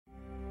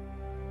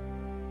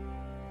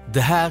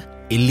Det här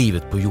är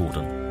Livet på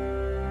jorden.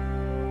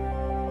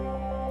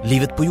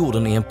 Livet på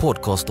jorden är en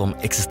podcast om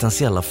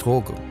existentiella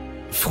frågor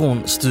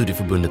från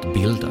studieförbundet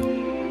Bilda.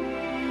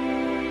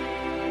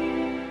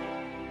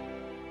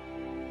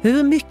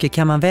 Hur mycket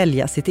kan man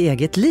välja sitt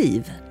eget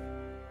liv?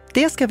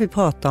 Det ska vi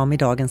prata om i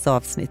dagens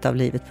avsnitt av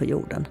Livet på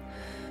jorden.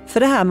 För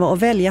det här med att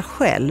välja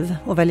själv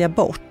och välja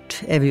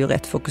bort är vi ju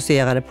rätt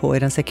fokuserade på i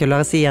den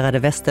sekulariserade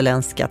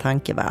västerländska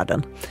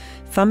tankevärlden.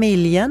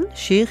 Familjen,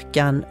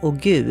 kyrkan och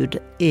Gud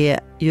är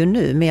ju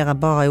nu mera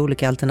bara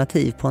olika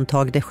alternativ på en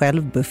tag det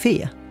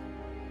själv-buffé.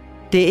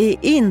 Det är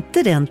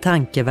inte den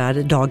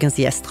tankevärld dagens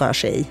gäst rör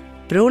sig i.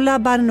 Brula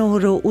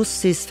Barnouro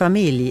Ussis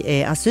familj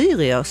är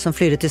assyrier som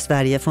flydde till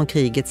Sverige från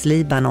krigets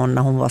Libanon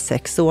när hon var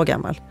 6 år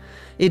gammal.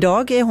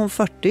 Idag är hon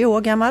 40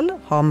 år gammal,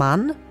 har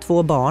man,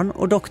 2 barn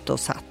och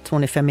doktorshatt.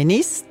 Hon är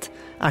feminist,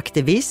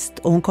 aktivist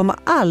och hon kommer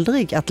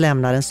aldrig att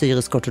lämna den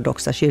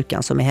syrisk-ortodoxa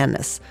kyrkan som är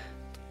hennes.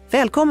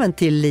 Välkommen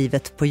till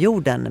Livet på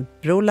jorden,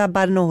 Brula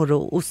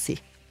Barnouro Ussi.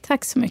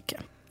 Tack så mycket.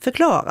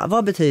 Förklara,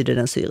 vad betyder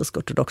den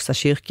syrisk-ortodoxa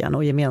kyrkan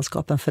och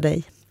gemenskapen för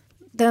dig?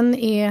 Den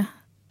är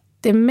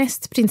det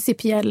mest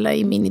principiella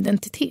i min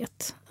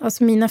identitet.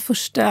 Alltså mina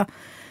första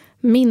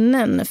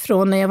minnen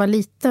från när jag var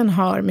liten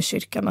har med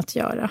kyrkan att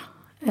göra.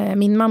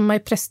 Min mamma är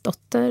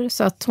prästdotter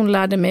så att hon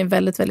lärde mig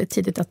väldigt, väldigt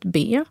tidigt att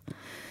be.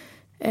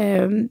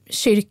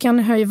 Kyrkan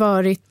har ju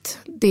varit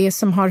det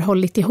som har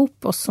hållit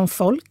ihop oss som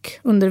folk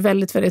under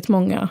väldigt, väldigt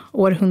många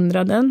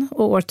århundraden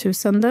och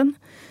årtusenden.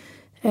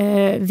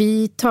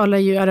 Vi talar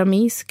ju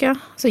arameiska,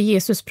 alltså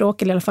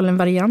Jesusspråk, eller i alla fall en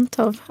variant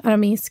av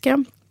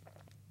arameiska.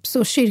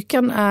 Så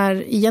kyrkan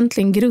är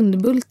egentligen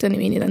grundbulten i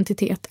min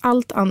identitet.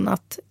 Allt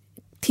annat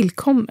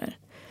tillkommer.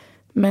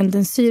 Men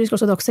den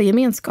syrisk-ortodoxa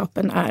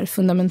gemenskapen är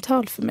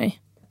fundamental för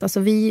mig. Alltså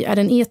vi är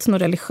en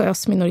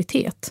etnoreligiös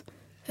minoritet.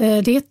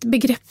 Det är ett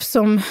begrepp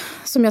som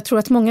jag tror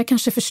att många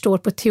kanske förstår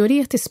på ett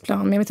teoretiskt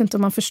plan. Men jag vet inte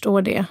om man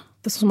förstår det,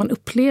 som man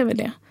upplever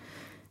det.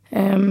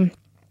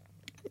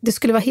 Det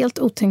skulle vara helt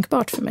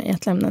otänkbart för mig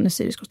att lämna den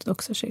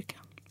syrisk-ortodoxa kyrkan.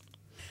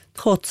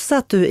 Trots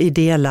att du i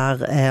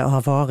delar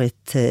har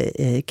varit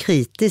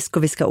kritisk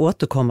och vi ska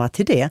återkomma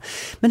till det.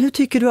 Men hur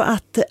tycker du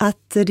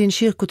att din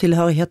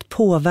kyrkotillhörighet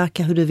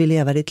påverkar hur du vill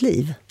leva ditt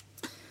liv?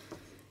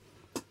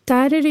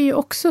 Där är det ju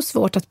också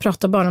svårt att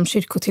prata bara om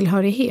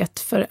kyrkotillhörighet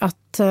för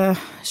att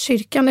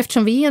kyrkan,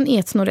 eftersom vi är en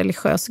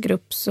etnoreligiös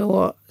grupp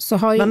så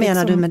har ju... Vad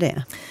menar du med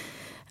det?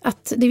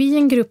 Att det är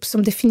en grupp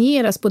som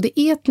definieras både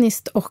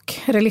etniskt och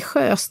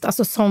religiöst,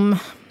 alltså som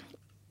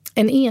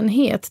en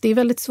enhet. Det är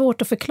väldigt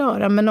svårt att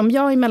förklara, men om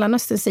jag i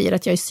Mellanöstern säger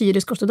att jag är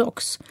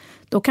syrisk-ortodox,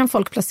 då kan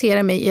folk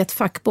placera mig i ett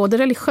fack både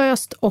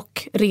religiöst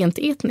och rent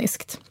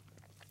etniskt.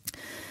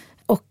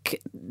 Och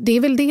det är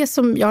väl det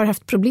som jag har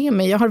haft problem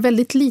med. Jag har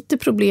väldigt lite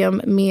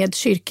problem med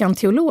kyrkan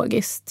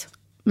teologiskt.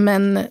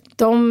 Men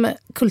de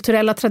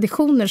kulturella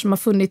traditioner som har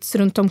funnits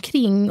runt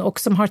omkring och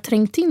som har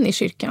trängt in i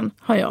kyrkan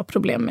har jag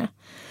problem med.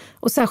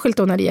 Och särskilt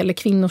då när det gäller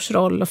kvinnors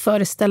roll och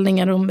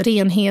föreställningar om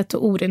renhet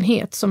och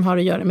orenhet som har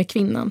att göra med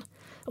kvinnan.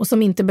 Och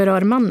som inte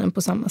berör mannen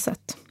på samma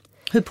sätt.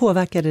 Hur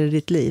påverkar det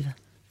ditt liv?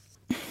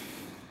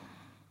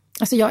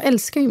 Alltså jag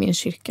älskar ju min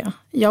kyrka.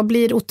 Jag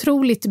blir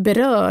otroligt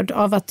berörd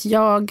av att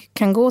jag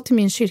kan gå till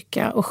min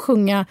kyrka och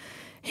sjunga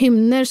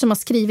hymner som har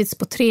skrivits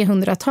på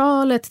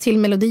 300-talet till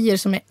melodier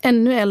som är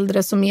ännu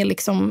äldre, som är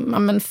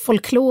liksom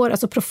folklor,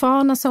 alltså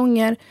profana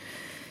sånger.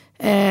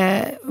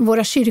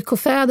 Våra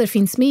kyrkofäder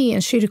finns med i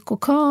en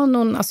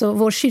kyrkokanon. Alltså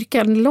vår kyrka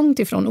är långt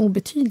ifrån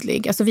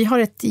obetydlig. Alltså vi har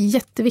ett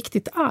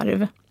jätteviktigt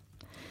arv.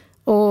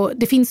 Och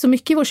det finns så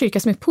mycket i vår kyrka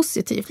som är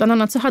positivt. Bland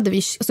annat så hade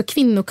vi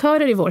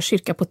kvinnokörer i vår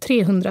kyrka på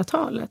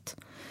 300-talet.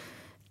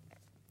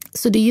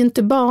 Så det är ju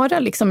inte bara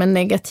liksom en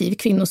negativ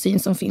kvinnosyn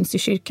som finns i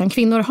kyrkan.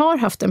 Kvinnor har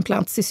haft en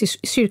plats i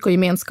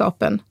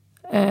kyrkogemenskapen.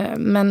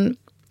 Men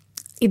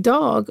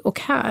idag och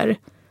här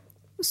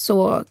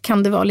så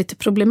kan det vara lite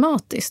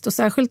problematiskt. Och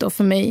särskilt då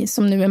för mig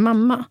som nu är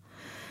mamma.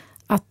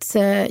 Att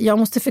jag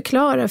måste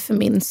förklara för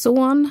min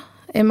son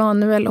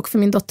Emanuel och för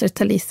min dotter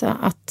Talisa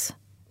att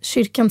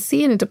kyrkan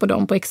ser inte på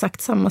dem på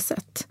exakt samma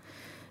sätt.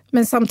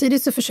 Men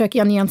samtidigt så försöker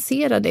jag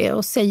nyansera det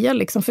och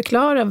säga,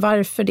 förklara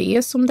varför det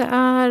är som det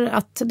är.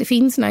 Att det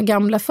finns såna här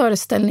gamla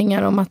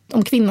föreställningar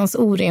om kvinnans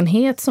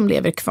orenhet som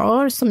lever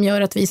kvar. Som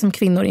gör att vi som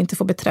kvinnor inte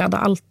får beträda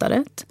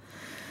altaret.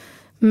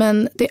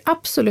 Men det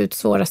absolut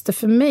svåraste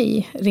för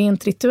mig,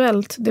 rent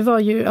rituellt, det var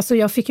ju... Alltså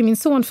jag fick ju min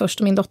son först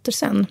och min dotter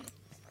sen.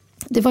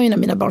 Det var ju när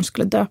mina barn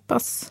skulle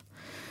döpas.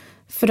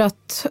 För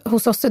att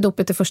hos oss är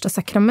dopet det första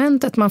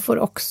sakramentet. Man får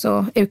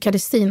också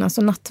eukaristin,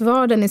 alltså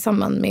nattvarden i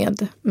samband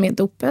med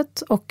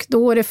dopet. Och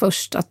då är det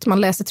först att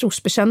man läser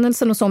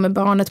trosbekännelsen och så med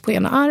barnet på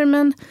ena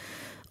armen.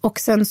 Och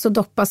sen så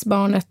doppas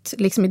barnet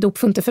i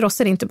dopfunten. För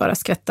oss är det inte bara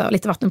skvätta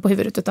lite vatten på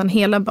huvudet utan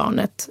hela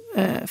barnet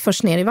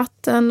förs ner i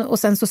vatten. Och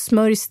sen så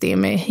smörjs det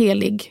med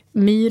helig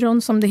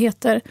myron som det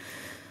heter.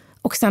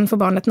 Och sen får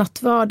barnet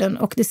nattvarden.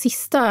 Och det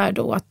sista är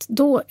då att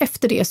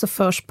efter det så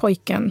förs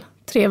pojken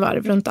 3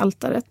 varv runt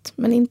altaret,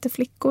 men inte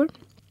flickor.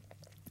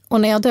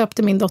 Och när jag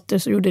döpte min dotter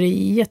så gjorde det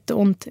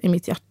jätteont i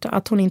mitt hjärta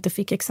att hon inte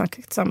fick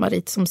exakt samma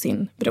rit som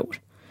sin bror.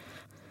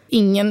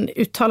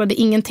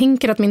 ingen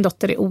tänker att min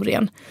dotter är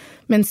oren.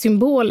 Men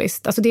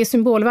symboliskt, alltså det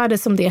symbolvärde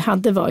som det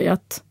hade var ju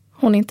att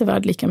hon är inte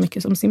värd lika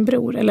mycket som sin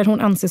bror. Eller hon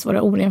anses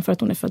vara oren för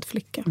att hon är född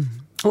flicka. Mm.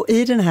 Och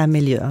i den här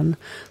miljön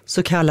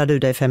så kallar du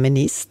dig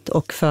feminist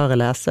och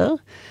föreläser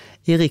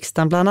i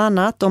riksdagen bland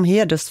annat om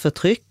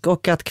hedersförtryck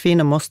och att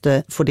kvinnor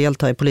måste få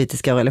delta i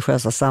politiska och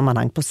religiösa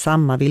sammanhang på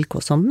samma villkor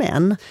som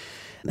män.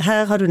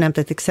 Här har du nämnt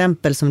ett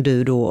exempel som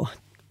du då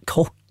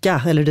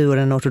krockar, eller du och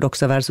den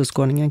ortodoxa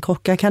världsåskådningen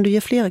krockar. Kan du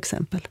ge fler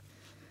exempel?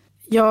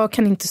 Jag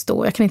kan inte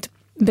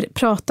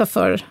prata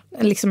för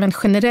liksom en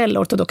generell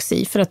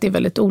ortodoxi för att det är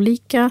väldigt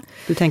olika.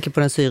 Du tänker på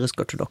den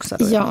syrisk-ortodoxa?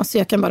 Ja, så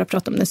jag kan bara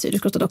prata om den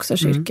syrisk-ortodoxa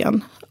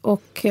kyrkan.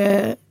 Och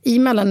i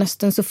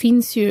Mellanöstern så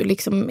finns ju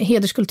liksom,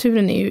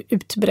 hederskulturen är ju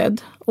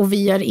utbredd och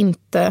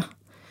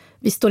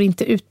vi står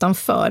inte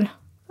utanför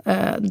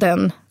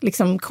den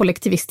liksom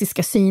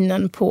kollektivistiska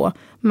synen på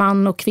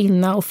man och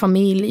kvinna och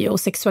familj och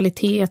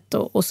sexualitet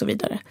och så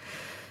vidare.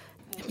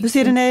 Hur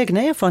ser dina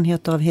egna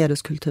erfarenheter av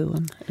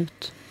hederskulturen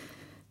ut?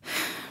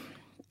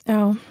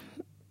 Ja,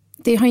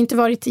 det har inte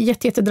varit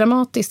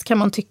jättedramatiskt kan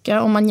man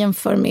tycka om man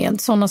jämför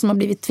med sådana som har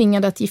blivit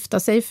tvingade att gifta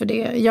sig för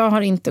det. Jag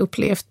har inte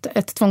upplevt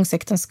ett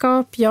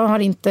tvångsäktenskap, jag har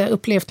inte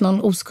upplevt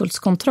någon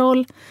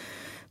oskuldskontroll.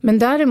 Men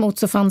däremot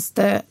så fanns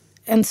det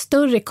en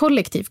större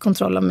kollektiv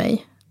kontroll av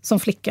mig som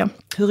flicka.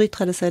 Hur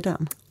yttrade sig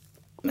den?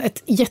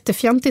 Ett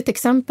jättefjantigt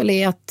exempel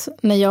är att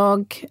när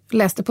jag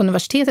läste på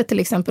universitetet till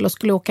exempel och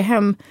skulle åka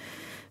hem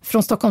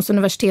från Stockholms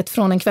universitet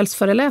från en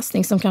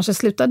kvällsföreläsning som kanske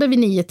slutade vid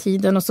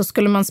 9-tiden och så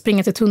skulle man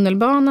springa till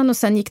tunnelbanan och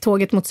sen gick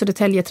tåget mot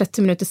Södertälje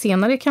 30 minuter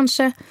senare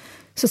kanske.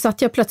 Så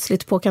satt jag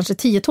plötsligt på kanske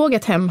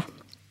 10-tåget hem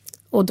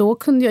och då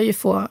kunde jag ju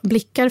få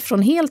blickar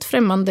från helt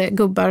främmande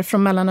gubbar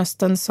från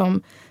Mellanöstern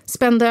som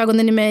spände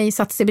ögonen i mig,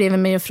 satt sig bredvid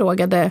mig och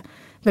frågade: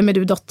 vem är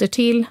du dotter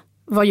till?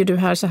 Vad gör du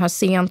här så här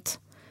sent?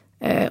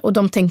 Och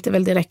de tänkte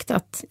väl direkt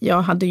att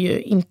jag hade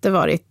ju inte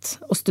varit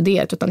och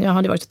studerat utan jag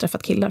hade varit och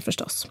träffat killar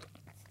förstås.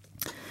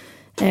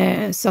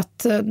 Så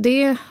att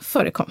det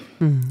förekom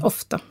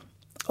ofta.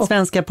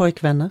 Svenska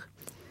pojkvänner?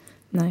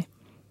 Nej.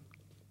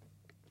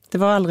 Det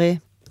var aldrig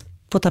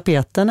på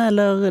tapeten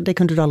eller det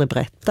kunde du aldrig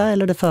berätta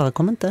eller det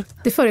förekom inte?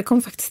 Det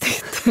förekom faktiskt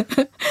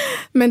inte.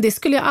 Men det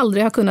skulle jag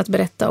aldrig ha kunnat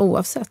berätta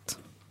oavsett.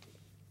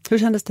 Hur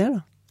kändes det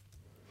då?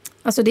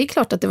 Alltså det är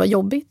klart att det var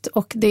jobbigt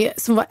och det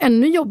som var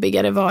ännu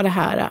jobbigare var det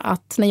här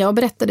att när jag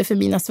berättade för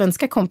mina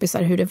svenska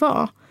kompisar hur det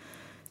var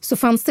så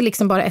fanns det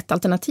liksom bara ett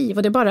alternativ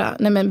och det är bara,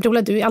 nej men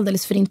Brola, du är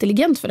alldeles för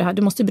intelligent för det här,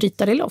 du måste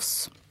bryta dig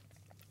loss.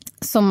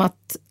 Som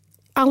att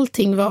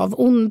allting var av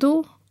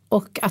ondo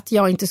och att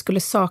jag inte skulle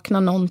sakna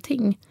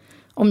någonting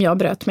om jag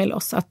bröt mig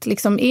loss. Att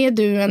liksom är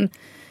du en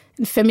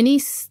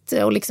feminist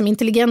och liksom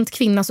intelligent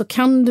kvinna så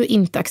kan du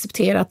inte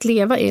acceptera att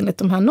leva enligt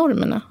de här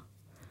normerna.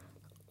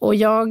 Och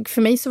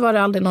för mig så var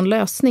det aldrig någon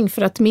lösning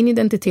för att min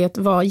identitet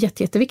var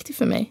jätteviktig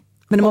för mig.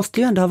 Men det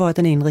måste ju ändå ha varit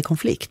en inre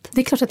konflikt.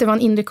 Det är klart att det var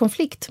en inre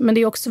konflikt, men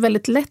det är också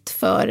väldigt lätt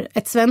för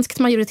ett svenskt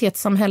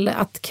majoritetssamhälle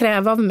att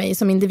kräva av mig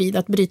som individ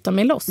att bryta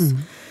mig loss.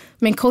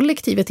 Men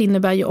kollektivet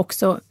innebär ju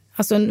också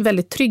alltså en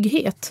väldigt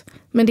trygghet.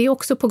 Men det är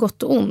också på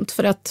gott och ont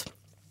för att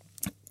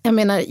jag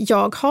menar,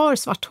 jag har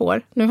svart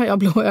hår, nu har jag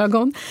blå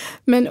ögon,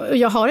 men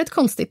jag har ett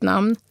konstigt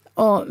namn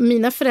och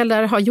mina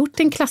föräldrar har gjort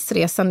en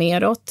klassresa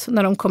neråt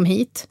när de kom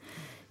hit.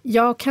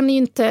 Jag kan ju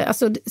inte,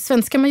 alltså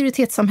svenska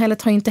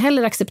majoritetssamhället har ju inte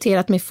heller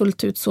accepterat mig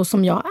fullt ut så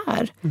som jag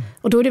är.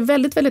 Och då är det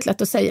väldigt, väldigt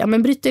lätt att säga,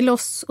 men bryt dig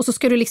loss och så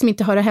ska du liksom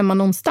inte höra hemma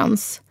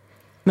någonstans.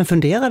 Men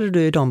funderade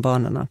du i de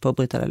banorna på att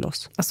bryta dig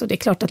loss? Alltså det är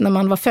klart att när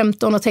man var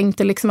 15 och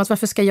tänkte liksom att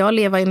varför ska jag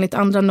leva enligt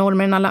andra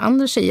normer än alla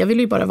andra tjejer? Jag vill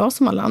ju bara vara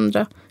som alla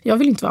andra. Jag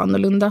vill inte vara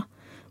annorlunda.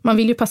 Man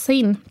vill ju passa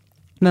in.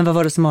 Men vad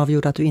var det som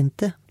avgjorde att du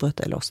inte bröt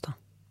dig loss då?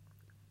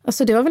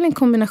 Alltså det var väl en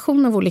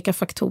kombination av olika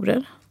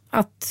faktorer.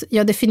 Att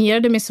jag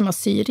definierade mig som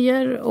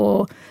assyrier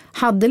och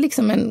hade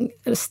liksom en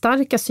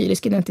stark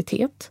assyrisk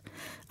identitet.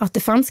 Att det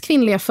fanns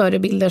kvinnliga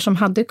förebilder som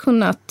hade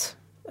kunnat,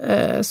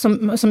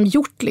 som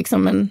gjort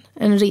liksom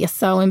en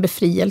resa och en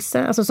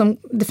befrielse. Alltså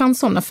det fanns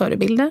sådana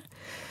förebilder.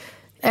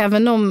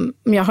 Även om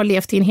jag har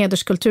levt i en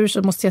hederskultur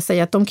så måste jag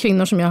säga att de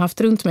kvinnor som jag har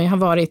haft runt mig har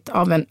varit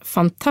av en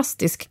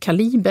fantastisk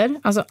kaliber.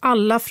 Alltså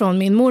alla från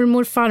min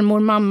mormor, farmor,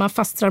 mamma,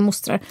 fastrar,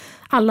 mostrar.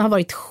 Alla har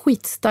varit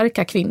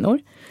skitstarka kvinnor.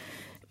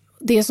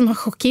 Det som har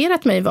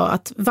chockerat mig var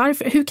att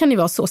hur kan ni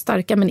vara så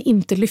starka men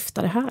inte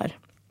lyfta det här?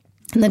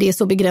 När det är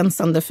så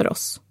begränsande för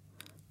oss.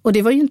 Och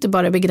det var ju inte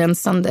bara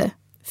begränsande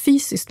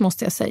fysiskt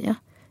måste jag säga.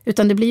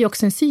 Utan det blir ju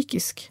också en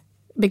psykisk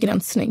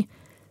begränsning.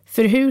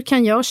 För hur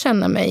kan jag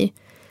känna mig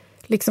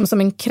liksom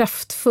som en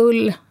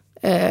kraftfull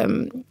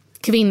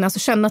kvinna så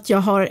känna att jag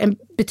har en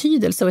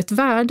betydelse och ett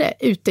värde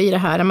ute i det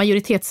här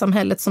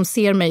majoritetssamhället som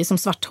ser mig som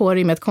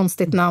svarthårig med ett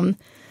konstigt namn.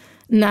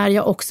 När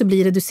jag också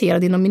blir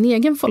reducerad inom min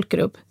egen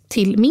folkgrupp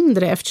till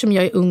mindre eftersom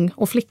jag är ung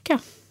och flicka.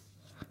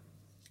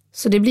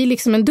 Så det blir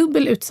liksom en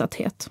dubbel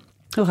utsatthet.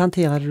 Hur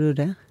hanterade du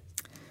det?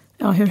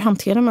 Ja, hur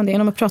hanterar man det?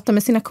 Genom att prata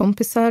med sina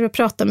kompisar och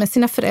prata med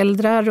sina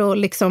föräldrar och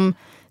liksom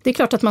det är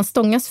klart att man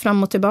stångas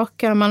fram och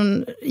tillbaka.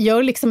 Man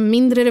gör liksom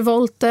mindre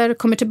revolter,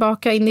 kommer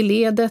tillbaka in i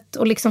ledet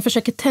och liksom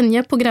försöker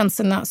tänja på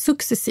gränserna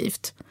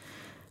successivt.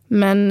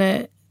 Men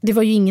det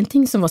var ju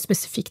ingenting som var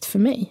specifikt för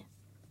mig.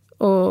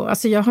 Och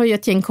alltså jag har ju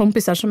ett gäng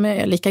kompisar som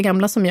är lika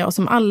gamla som jag,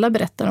 som alla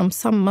berättar om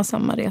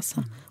samma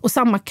resa och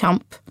samma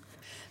kamp.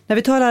 När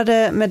vi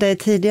talade med dig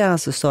tidigare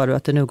så sa du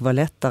att det nog var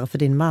lättare för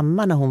din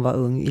mamma när hon var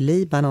ung i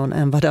Libanon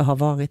än vad det har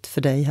varit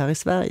för dig här i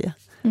Sverige.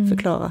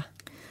 Förklara.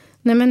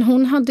 Nej, men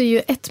hon hade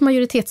ju ett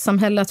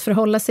majoritetssamhälle att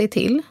förhålla sig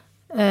till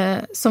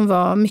som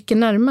var mycket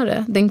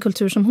närmare den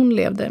kultur som hon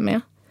levde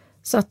med.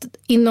 Så att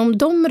inom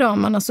de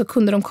ramarna så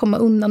kunde de komma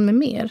undan med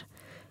mer.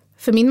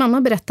 För min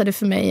mamma berättade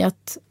för mig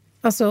att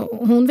alltså,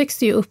 hon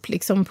växte ju upp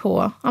liksom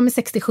på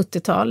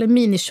 60-70-tal,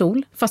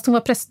 minikjol, fast hon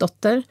var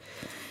prästdotter.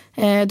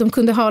 De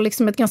kunde ha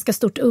liksom ett ganska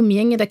stort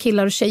umgänge där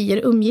killar och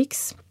tjejer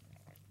umgicks.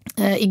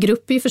 I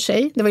grupp i och för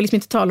sig. Det var liksom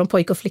inte tal om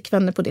pojk- och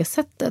flickvänner på det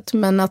sättet.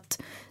 Men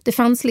att det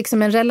fanns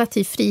liksom en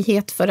relativ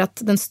frihet för att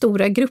den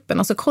stora gruppen,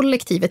 alltså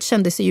kollektivet,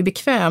 kände sig ju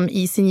bekväm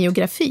i sin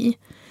geografi.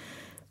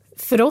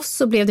 För oss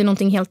så blev det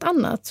någonting helt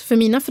annat. För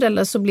mina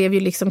föräldrar så blev ju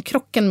liksom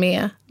krocken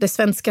med det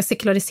svenska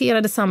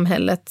sekulariserade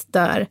samhället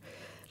där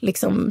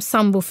liksom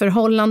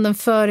samboförhållanden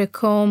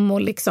förekom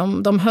och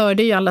liksom, de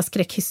hörde ju alla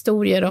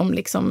skräckhistorier om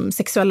liksom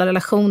sexuella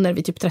relationer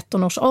vid typ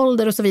 13 års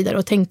ålder och så vidare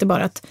och tänkte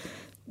bara att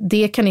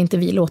det kan inte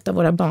vi låta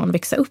våra barn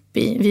växa upp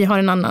i. Vi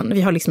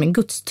har liksom en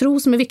gudstro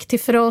som är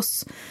viktig för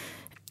oss.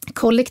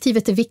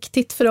 Kollektivet är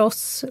viktigt för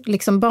oss.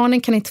 Liksom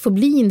barnen kan inte få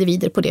bli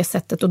individer på det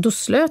sättet och då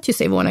slöt ju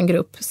sig vår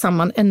grupp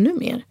samman ännu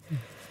mer.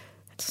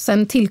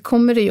 Sen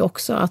tillkommer det ju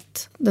också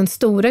att den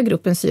stora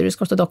gruppen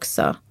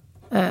syrisk-ortodoxa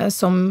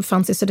som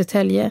fanns i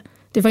Södertälje,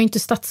 det var ju inte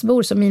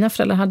stadsbor som mina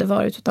föräldrar hade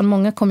varit, utan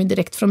många kom ju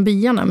direkt från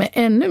byarna med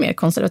ännu mer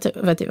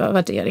konservativa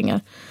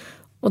värderingar.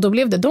 Och då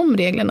blev det de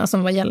reglerna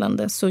som var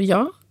gällande. Så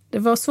ja, det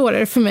var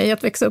svårare för mig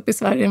att växa upp i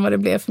Sverige än vad det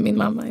blev för min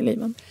mamma i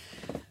Libanon.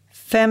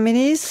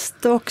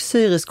 Feminist och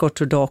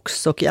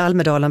syrisk-ortodox, och i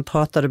Almedalen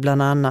pratade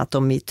bland annat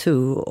om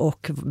MeToo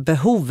och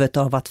behovet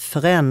av att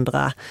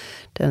förändra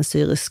den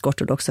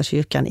syrisk-ortodoxa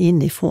kyrkan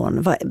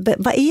inifrån.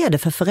 Vad är det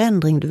för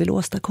förändring du vill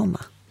åstadkomma?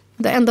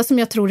 Det enda som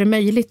jag tror är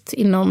möjligt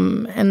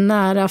inom en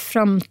nära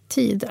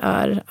framtid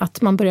är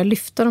att man börjar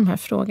lyfta de här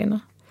frågorna.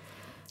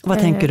 Vad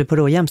tänker du på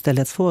då?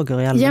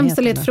 Jämställdhetsfrågor i allmänhet?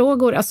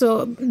 Jämställdhetsfrågor,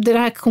 alltså det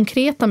här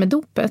konkreta med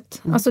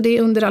dopet. Alltså det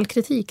är under all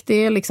kritik.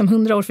 Det är liksom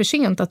 100 år för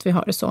sent att vi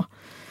har det så.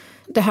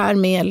 Det här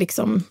med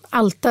liksom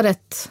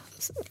altaret,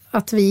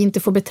 att vi inte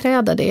får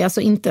beträda det.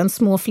 Alltså inte ens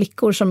små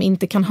flickor som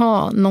inte kan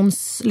ha någon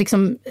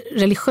liksom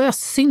religiös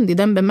synd i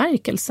den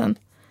bemärkelsen.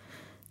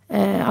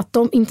 Att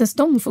inte ens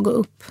de får gå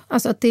upp.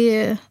 Alltså att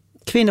det...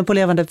 Kvinnor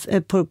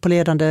på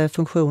ledande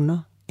funktioner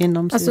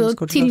inom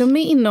alltså till och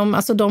med inom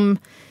alltså de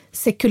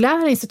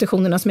sekulära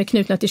institutionerna som är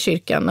knutna till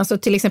kyrkan. Alltså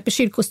till exempel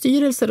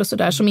kyrkostyrelser och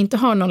sådär som inte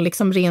har någon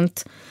liksom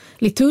rent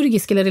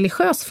liturgisk eller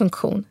religiös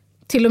funktion.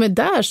 Till och med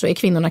där så är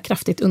kvinnorna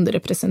kraftigt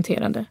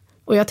underrepresenterade.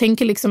 Och jag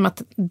tänker liksom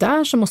att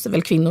där så måste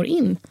väl kvinnor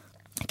in.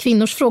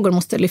 Kvinnors frågor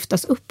måste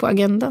lyftas upp på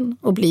agendan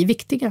och bli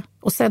viktiga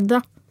och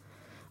sedda.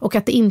 Och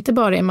att det inte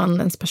bara är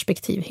mannens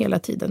perspektiv hela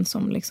tiden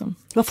som liksom...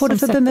 Vad får du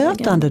för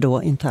bemötande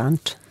då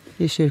internt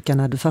i kyrkan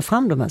när du får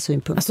fram de här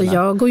synpunkterna? Alltså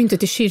jag går ju inte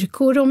till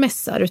kyrkor och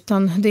mässar,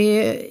 utan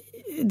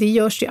det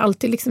görs ju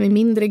alltid liksom i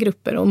mindre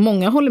grupper och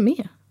många håller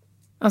med.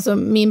 Alltså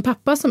min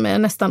pappa som är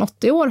nästan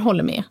 80 år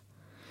håller med.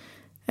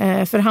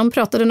 För han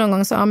pratade någon gång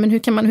och sa, men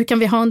hur kan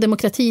vi ha en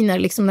demokrati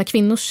när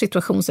kvinnors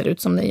situation ser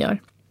ut som den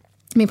gör?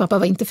 Min pappa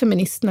var inte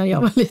feminist när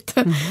jag var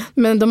liten.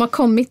 Men de har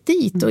kommit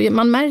dit och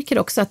man märker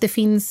också att det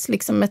finns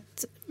liksom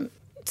ett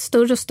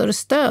större och större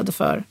stöd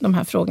för de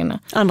här frågorna.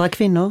 Andra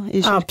kvinnor i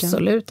kyrkan?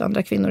 Absolut,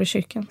 andra kvinnor i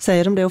kyrkan.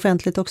 Säger de det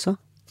offentligt också?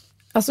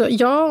 Alltså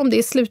ja, om det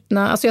är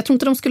slutna. Alltså jag tror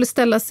inte de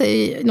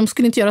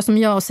skulle inte göra som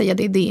jag och säga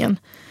det i DN.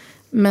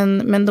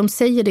 Men de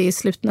säger det i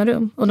slutna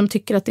rum. Och de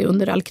tycker att det är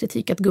under all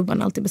kritik att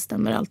gubbarna alltid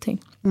bestämmer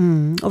allting.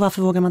 Och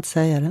varför vågar man inte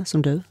säga det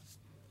som du?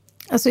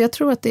 Alltså jag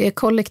tror att det är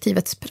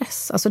kollektivets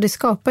press. Alltså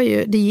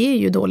det ger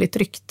ju dåligt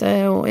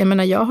rykte. Och jag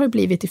menar, jag har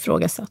blivit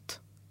ifrågasatt.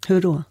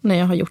 Hur då? När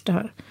jag har gjort det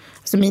här.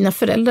 Alltså mina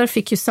föräldrar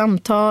fick ju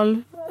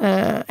samtal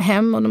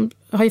hem och de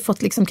har ju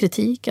fått liksom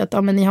kritik.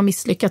 Att men ni har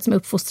misslyckats med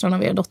uppfostran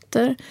av er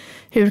dotter.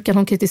 Hur kan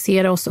hon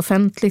kritisera oss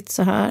offentligt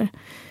så här?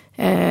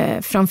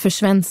 Framför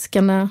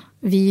svenskarna.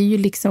 Vi är ju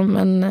liksom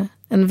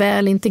en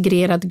väl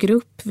integrerad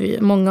grupp.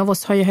 Många av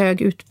oss har ju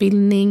hög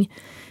utbildning.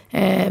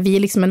 Vi är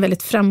liksom en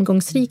väldigt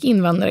framgångsrik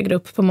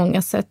invandrargrupp på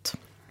många sätt.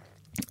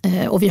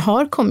 Och vi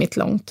har kommit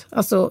långt.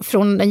 Alltså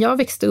från när jag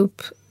växte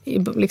upp i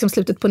liksom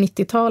slutet på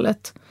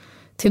 90-talet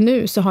till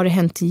nu så har det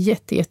hänt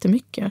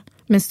jättemycket.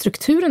 Men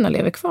strukturerna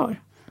lever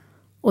kvar.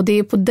 Och det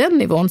är på den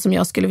nivån som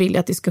jag skulle vilja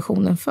att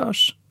diskussionen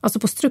förs. Alltså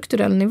på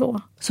strukturell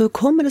nivå. Så hur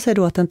kommer det sig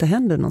då att det inte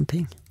händer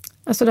någonting?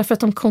 Alltså därför att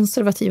de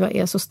konservativa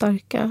är så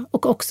starka.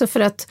 Och också för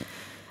att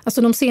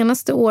alltså de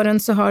senaste åren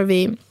så har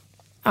vi,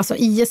 alltså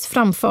IS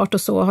framfart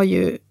och så har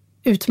ju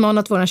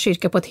utmanat vår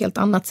kyrka på ett helt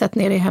annat sätt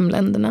nere i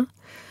hemländerna.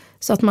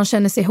 Så att man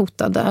känner sig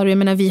hotad där. Och jag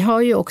menar, vi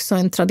har ju också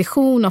en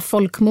tradition av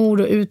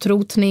folkmord och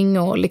utrotning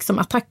och liksom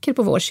attacker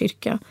på vår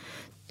kyrka.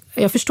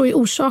 Jag förstår ju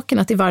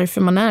orsakerna till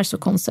varför man är så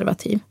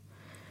konservativ.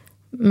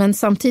 Men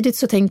samtidigt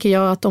så tänker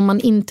jag att om man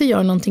inte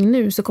gör någonting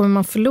nu så kommer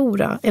man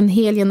förlora en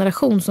hel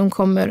generation som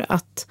kommer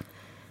att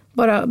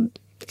bara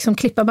liksom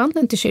klippa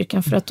banden till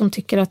kyrkan för att de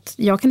tycker att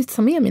jag kan inte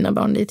ta med mina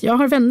barn dit. Jag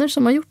har vänner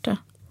som har gjort det.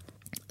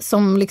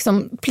 Som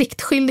liksom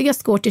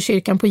pliktskyldigast går till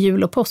kyrkan på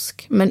jul och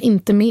påsk, men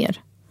inte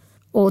mer.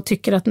 Och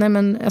tycker att nej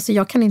men, alltså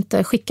jag kan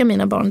inte skicka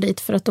mina barn dit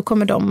för att då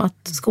kommer de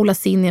att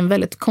skolas in i en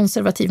väldigt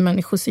konservativ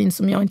människosyn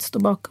som jag inte står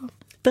bakom.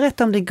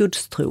 Berätta om din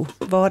gudstro.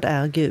 Vad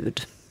är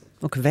Gud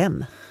och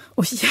vem?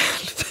 Åh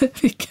hjälp,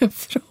 vilken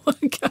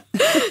fråga.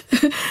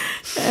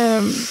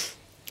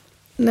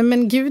 Nej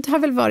men Gud har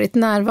väl varit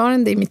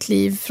närvarande i mitt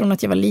liv från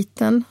att jag var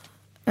liten.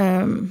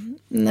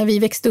 När vi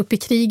växte upp i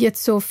kriget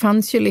så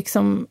fanns ju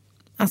liksom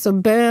alltså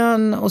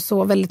bön och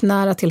så väldigt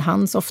nära till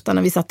hands ofta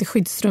när vi satt i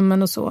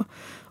skyddsrummen och så.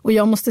 Och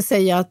jag måste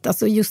säga att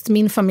alltså just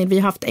min familj, vi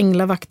har haft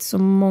änglavakt så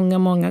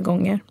många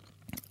gånger.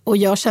 Och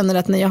jag känner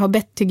att när jag har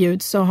bett till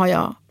Gud så har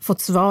jag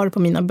fått svar på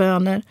mina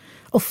böner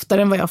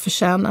oftare än vad jag har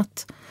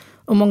förtjänat.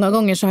 Och många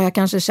gånger så har jag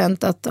kanske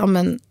känt att ja,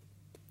 men,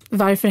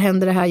 varför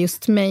händer det här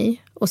just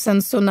mig? Och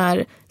sen så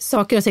när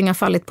saker och ting har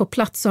fallit på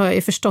plats så har jag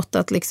ju förstått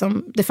att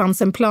liksom, det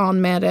fanns en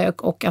plan med det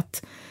och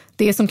att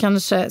det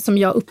som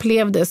jag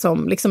upplevde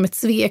som liksom ett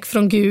svek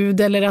från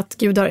Gud eller att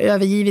Gud har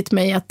övergivit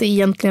mig, att det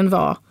egentligen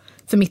var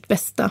för mitt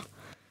bästa.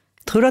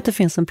 Tror du att det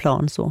finns en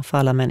plan så för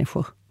alla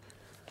människor?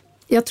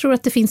 Jag tror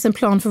att det finns en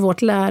plan för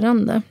vårt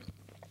lärande.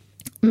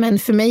 Men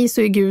för mig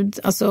så är Gud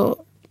alltså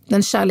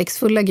den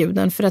kärleksfulla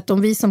guden. För att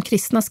om vi som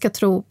kristna ska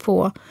tro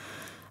på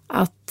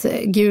att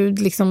Gud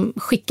liksom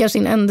skickar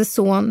sin enda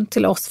son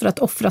till oss för att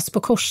offras på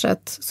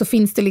korset, så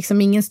finns det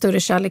liksom ingen större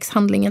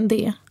kärlekshandling än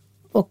det.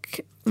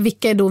 Och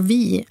vilka är då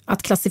vi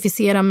att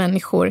klassificera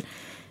människor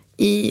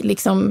i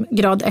liksom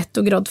grad 1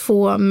 och grad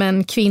 2,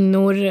 män,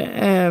 kvinnor,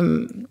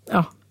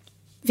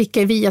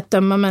 vilka är vi att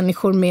döma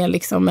människor med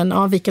liksom en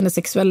avvikande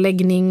sexuell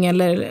läggning?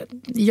 Eller,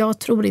 jag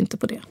tror inte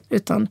på det.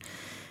 Utan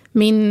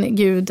min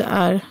Gud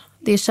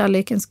det är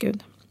kärlekens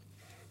Gud.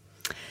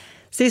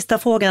 Sista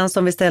frågan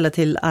som vi ställer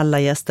till alla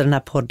gäster i den här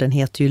podden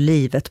heter ju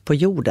livet på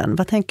jorden.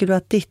 Vad tänker du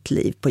att ditt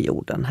liv på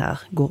jorden här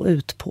går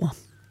ut på?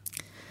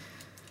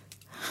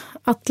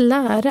 Att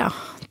lära,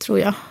 tror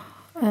jag,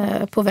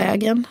 på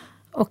vägen.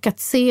 Och att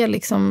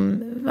se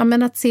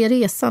att se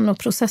resan och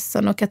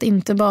processen och att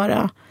inte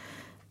bara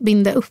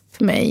binda upp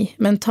mig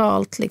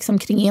mentalt liksom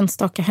kring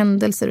enstaka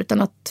händelser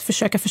utan att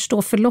försöka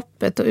förstå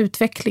förloppet och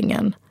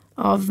utvecklingen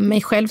av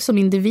mig själv som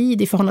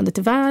individ i förhållande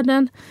till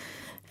världen,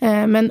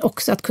 men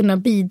också att kunna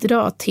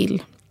bidra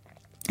till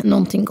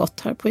någonting gott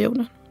här på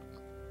jorden.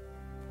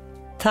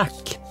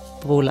 Tack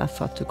Brola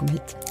för att du kom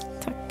hit.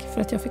 Tack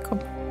för att jag fick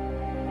komma.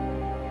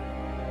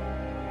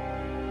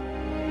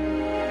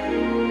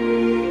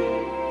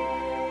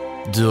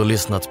 Du har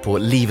lyssnat på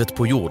Livet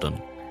på jorden,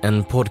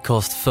 en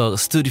podcast för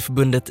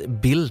studieförbundet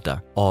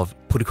Bilda av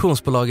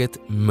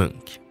produktionsbolaget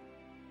Munk.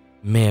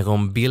 Mer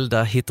om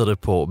Bilda hittar du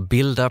på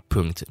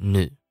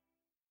bilda.nu.